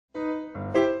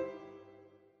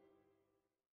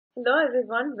Hello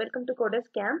everyone, welcome to Coders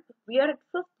Camp. We are at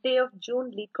 5th day of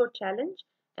June LeetCode challenge,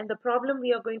 and the problem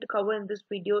we are going to cover in this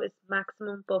video is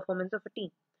maximum performance of a team.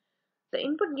 The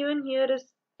input given here is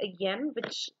again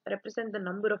which represent the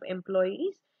number of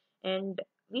employees, and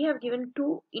we have given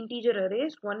two integer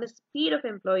arrays. One is speed of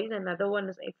employees and another one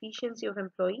is efficiency of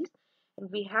employees, and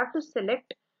we have to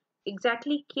select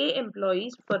exactly k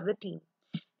employees for the team,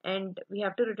 and we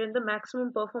have to return the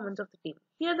maximum performance of the team.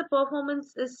 Here the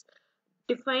performance is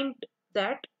defined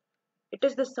that it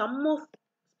is the sum of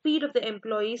speed of the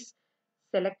employees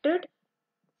selected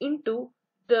into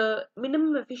the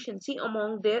minimum efficiency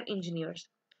among their engineers.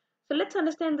 So let's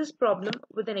understand this problem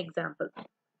with an example.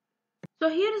 So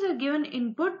here is a given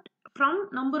input. From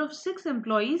number of 6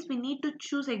 employees, we need to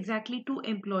choose exactly 2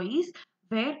 employees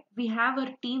where we have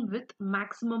a team with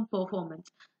maximum performance.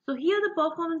 So here the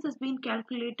performance has been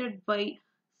calculated by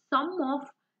sum of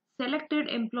selected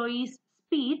employees'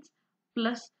 speeds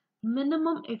plus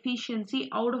minimum efficiency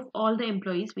out of all the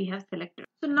employees we have selected.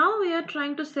 So now we are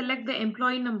trying to select the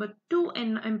employee number 2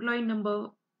 and employee number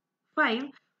 5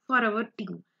 for our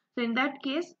team. So in that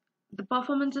case, the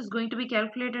performance is going to be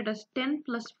calculated as 10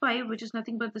 plus 5, which is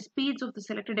nothing but the speeds of the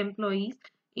selected employees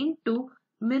into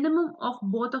minimum of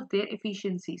both of their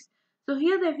efficiencies. So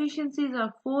here the efficiencies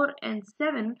are 4 and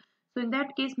 7. So in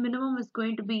that case, minimum is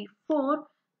going to be 4.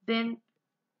 Then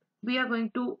we are going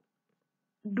to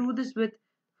do this with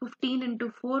 15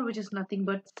 into 4, which is nothing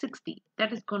but 60.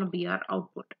 That is going to be our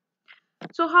output.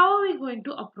 So how are we going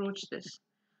to approach this?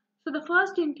 So the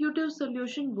first intuitive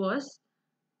solution was,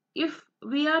 if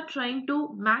we are trying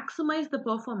to maximize the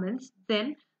performance,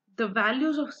 then the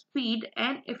values of speed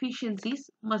and efficiencies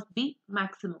must be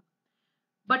maximum.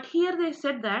 But here they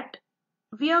said that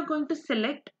we are going to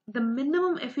select the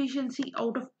minimum efficiency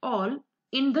out of all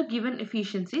in the given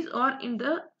efficiencies or in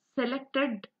the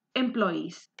selected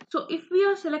employees. So if we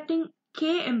are selecting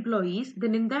k employees,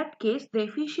 then in that case the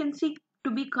efficiency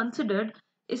to be considered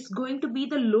is going to be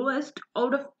the lowest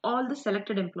out of all the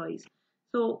selected employees.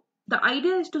 So the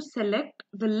idea is to select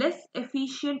the less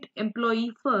efficient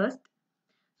employee first.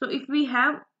 So if we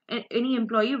have any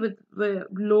employee with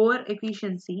lower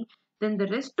efficiency, then the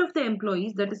rest of the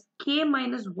employees, that is k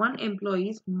minus 1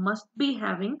 employees, must be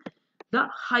having the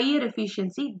higher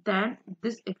efficiency than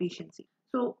this efficiency.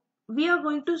 So we are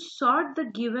going to sort the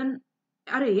given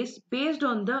arrays based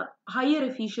on the higher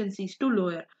efficiencies to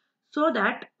lower, so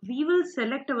that we will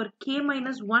select our k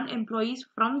minus 1 employees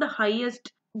from the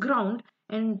highest ground,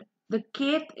 and the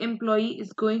kth employee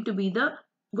is going to be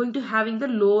having the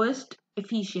lowest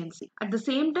efficiency. At the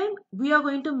same time, we are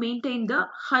going to maintain the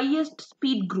highest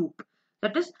speed group.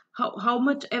 That is, how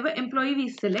much ever employee we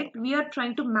select, we are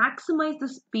trying to maximize the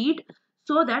speed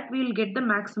so that we will get the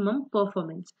maximum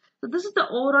performance. So this is the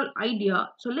overall idea.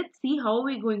 So let's see how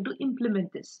we're going to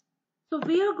implement this. So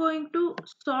we are going to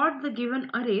sort the given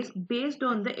arrays based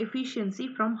on the efficiency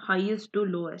from highest to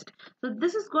lowest. So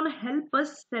this is going to help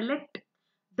us select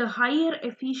the higher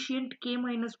efficient k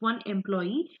minus 1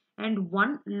 employee and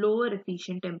one lower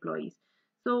efficient employees.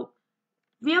 So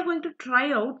we are going to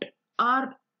try out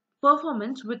our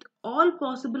performance with all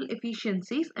possible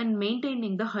efficiencies and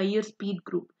maintaining the higher speed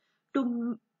group.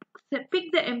 To pick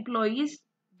the employees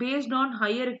based on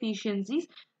higher efficiencies,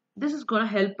 this is going to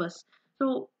help us.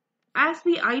 So as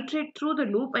we iterate through the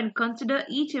loop and consider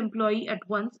each employee at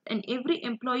once, and every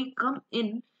employee come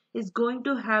in is going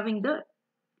to having the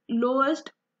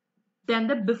lowest than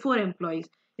the before employees.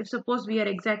 If suppose we are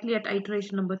exactly at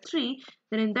iteration number 3,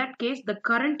 then in that case the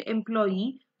current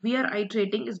employee we are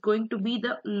iterating is going to be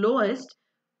the lowest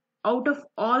out of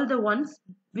all the ones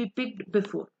we picked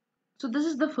before. So this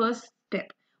is the first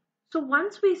step. So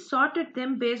once we sorted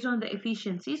them based on the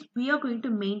efficiencies, we are going to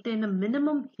maintain a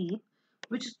minimum heap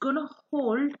which is going to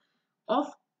hold of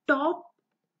top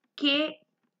k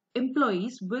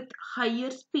employees with higher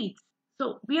speeds.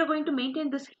 So we are going to maintain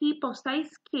this heap of size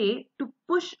k to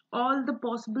push all the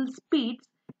possible speeds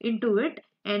into it,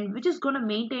 and which is going to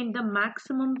maintain the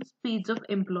maximum speeds of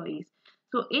employees.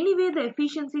 So anyway, the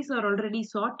efficiencies are already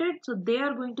sorted, so they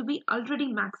are going to be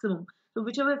already maximum. So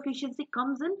whichever efficiency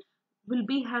comes in will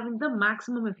be having the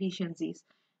maximum efficiencies.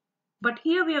 But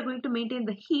here we are going to maintain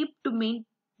the heap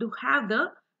to have the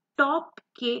top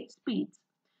k speeds.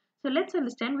 So let's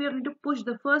understand, we are going to push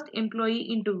the first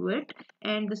employee into it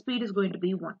and the speed is going to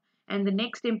be 1. And the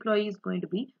next employee is going to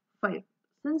be 5.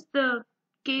 Since the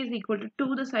k is equal to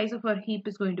 2, the size of our heap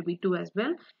is going to be 2 as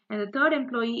well. And the third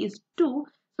employee is 2.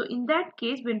 So in that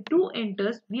case, when 2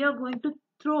 enters, we are going to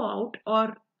throw out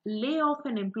or lay off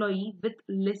an employee with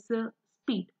lesser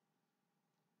speed.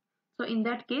 So in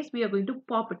that case, we are going to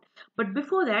pop it. But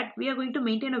before that, we are going to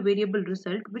maintain a variable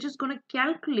result, which is going to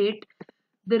calculate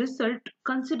the result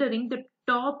considering the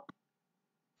top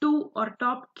 2 or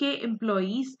top k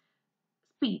employees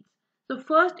speeds. So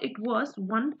first it was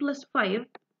 1 plus 5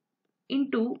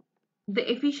 into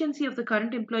the efficiency of the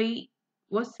current employee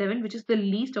was 7, which is the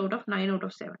least out of 9 out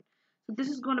of 7. So this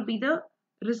is going to be the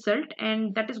result,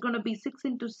 and that is going to be 6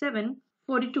 into 7,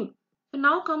 42. So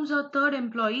now comes our third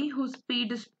employee whose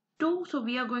speed is 2. So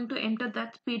we are going to enter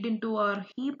that speed into our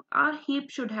heap. Our heap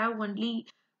should have only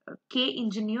k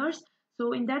engineers.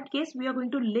 So in that case, we are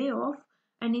going to lay off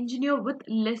an engineer with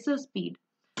lesser speed.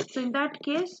 So in that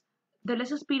case, the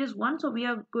lesser speed is 1. So we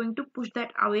are going to push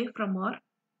that away from our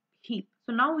heap.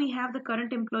 So now we have the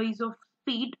current employees of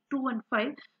speed 2 and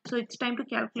 5. So it's time to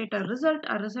calculate our result.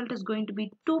 Our result is going to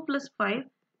be 2 plus 5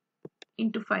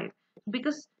 into 5,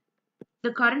 because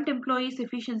the current employee's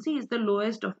efficiency is the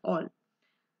lowest of all.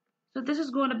 So this is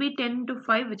going to be 10 into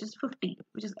 5, which is 50,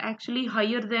 which is actually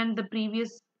higher than the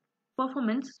previous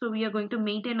performance. So we are going to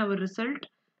maintain our result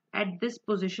at this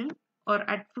position, or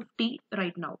at 50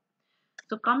 right now.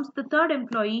 So comes the third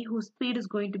employee whose speed is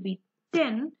going to be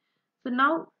 10. So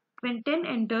now when 10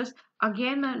 enters,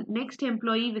 again the next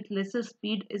employee with lesser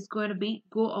speed is going to be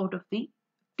go out of the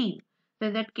team. So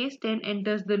in that case, 10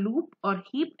 enters the loop or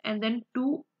heap, and then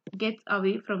 2 gets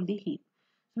away from the heap.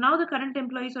 So now the current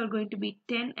employees are going to be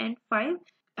 10 and 5,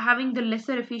 having the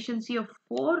lesser efficiency of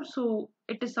 4. So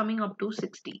it is summing up to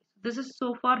 60. This is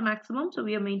so far maximum. So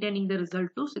we are maintaining the result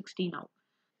to 60 now.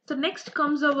 So next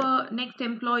comes our next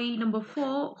employee number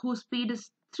 4, whose speed is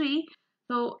 3.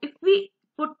 So if we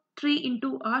put 3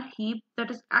 into our heap,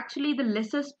 that is actually the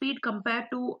lesser speed compared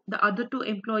to the other 2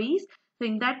 employees. So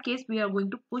in that case, we are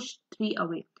going to push 3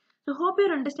 away. So hope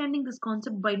you're understanding this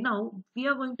concept by now. We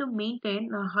are going to maintain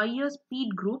a higher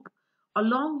speed group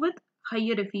along with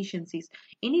higher efficiencies.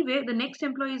 Anyway, the next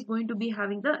employee is going to be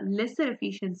having the lesser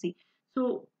efficiency.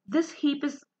 So this heap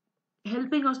is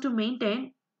helping us to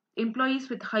maintain employees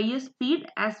with higher speed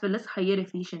as well as higher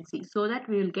efficiency, so that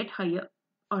we will get higher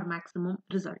or maximum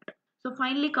result. So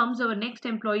finally comes our next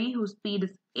employee whose speed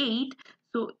is 8.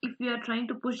 So if we are trying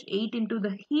to push 8 into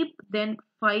the heap, then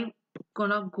 5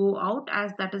 gonna go out,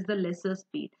 as that is the lesser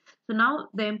speed. So now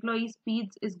the employee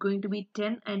speeds is going to be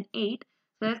 10 and 8.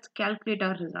 So let's calculate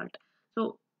our result.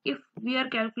 So if we are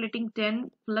calculating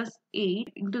 10 plus 8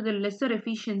 into the lesser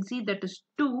efficiency, that is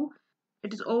 2,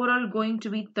 it is overall going to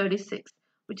be 36,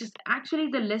 which is actually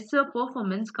the lesser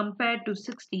performance compared to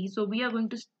 60. So we are going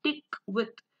to stick with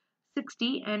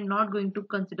 60 and not going to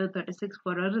consider 36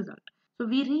 for our result. So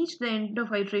we reached the end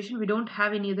of iteration. We don't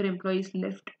have any other employees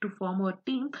left to form our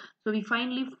team. So we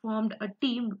finally formed a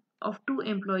team of 2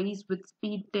 employees with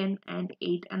speed 10 and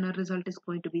 8, and our result is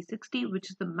going to be 60,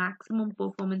 which is the maximum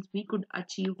performance we could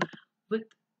achieve with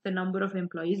the number of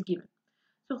employees given.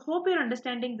 So hope you're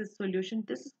understanding this solution.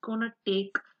 This is gonna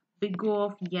take big O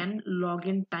of n log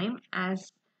n time,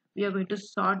 as we are going to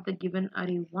sort the given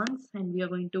array once, and we are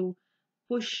going to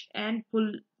push and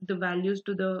pull the values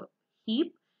to the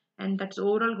heap, and that's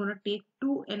overall going to take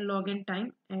 2 n log n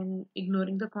time, and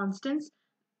ignoring the constants,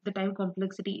 the time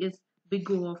complexity is big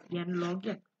O of n log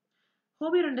n.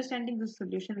 Hope you're understanding this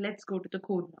solution. Let's go to the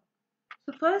code now.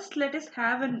 So first, let us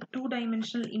have a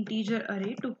two-dimensional integer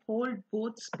array to hold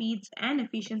both speeds and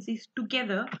efficiencies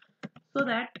together, so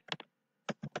that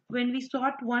when we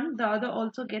sort one, the other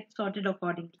also gets sorted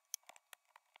accordingly.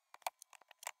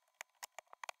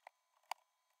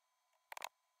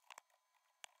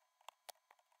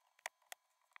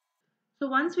 So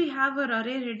once we have our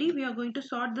array ready, we are going to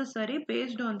sort this array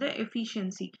based on the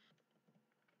efficiency.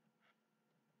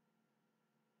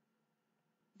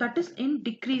 That is in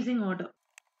decreasing order.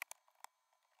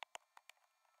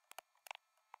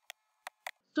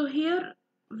 So here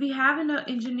we have in our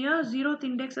engineer 0th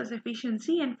index as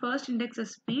efficiency and first index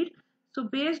as speed. So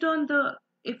based on the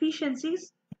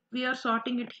efficiencies, we are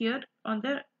sorting it here on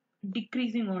the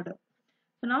decreasing order.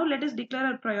 So now let us declare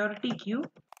our priority queue.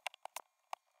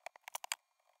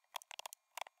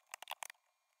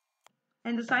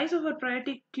 And the size of our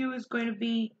priority queue is going to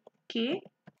be k.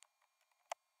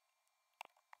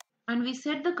 And we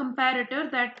set the comparator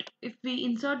that if we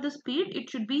insert the speed, it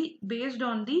should be based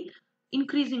on the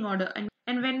increasing order.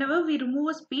 And whenever we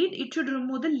remove a speed, it should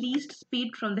remove the least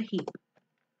speed from the heap.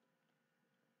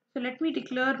 So let me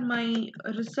declare my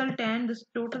result and this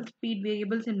total speed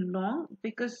variables in long,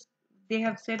 because they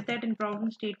have said that in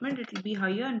problem statement it will be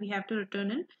higher, and we have to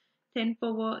return in 10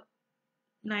 power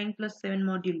 9 plus 7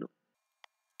 modulo.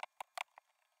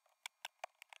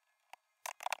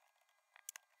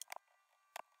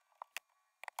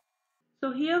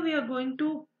 So here we are going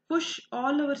to push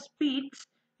all our speeds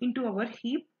into our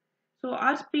heap. So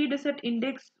our speed is at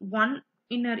index 1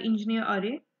 in our engineer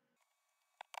array.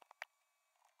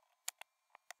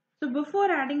 So before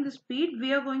adding the speed,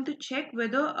 we are going to check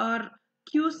whether our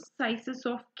queue size is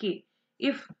of k.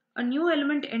 If a new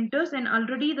element enters and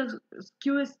already the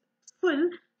queue is full,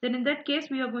 then in that case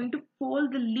we are going to poll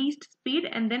the least speed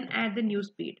and then add the new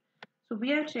speed. So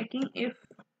we are checking if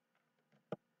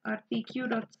our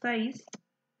pq.size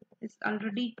is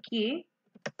already k,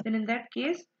 then in that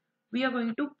case we are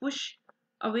going to push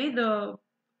away the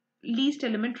least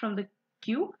element from the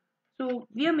queue. So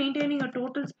we are maintaining a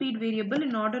total speed variable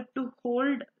in order to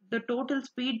hold the total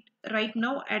speed right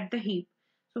now at the heap.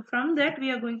 So from that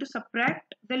we are going to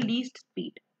subtract the least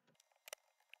speed.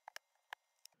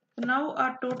 So now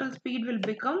our total speed will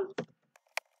become,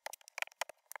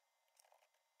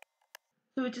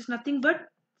 so which is nothing but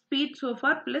speed so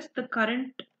far plus the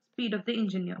current speed of the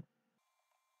engineer.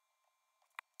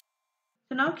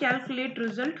 So now calculate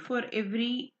result for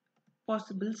every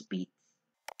possible speed.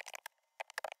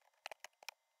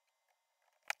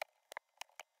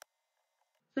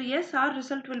 So yes, our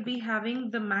result will be having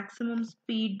the maximum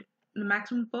speed, the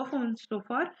maximum performance so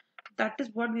far. That is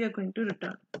what we are going to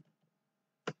return.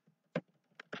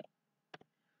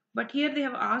 But here they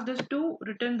have asked us to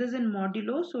return this in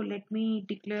modulo. So let me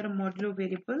declare a modulo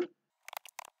variable.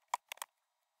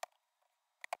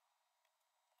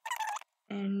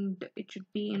 And it should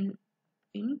be in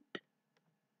int.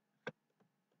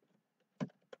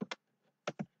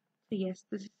 So yes,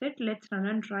 this is it. Let's run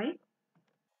and try.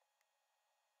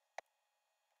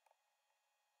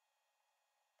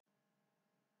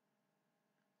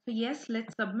 So yes,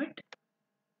 let's submit.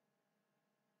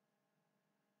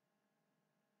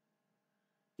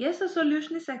 Yes, the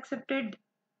solution is accepted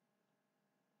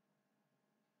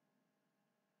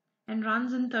and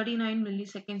runs in 39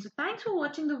 milliseconds. So thanks for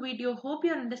watching the video. Hope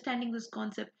you're understanding this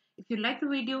concept. If you like the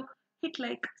video, hit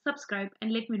like, subscribe,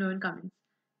 and let me know in comments.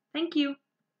 Thank you.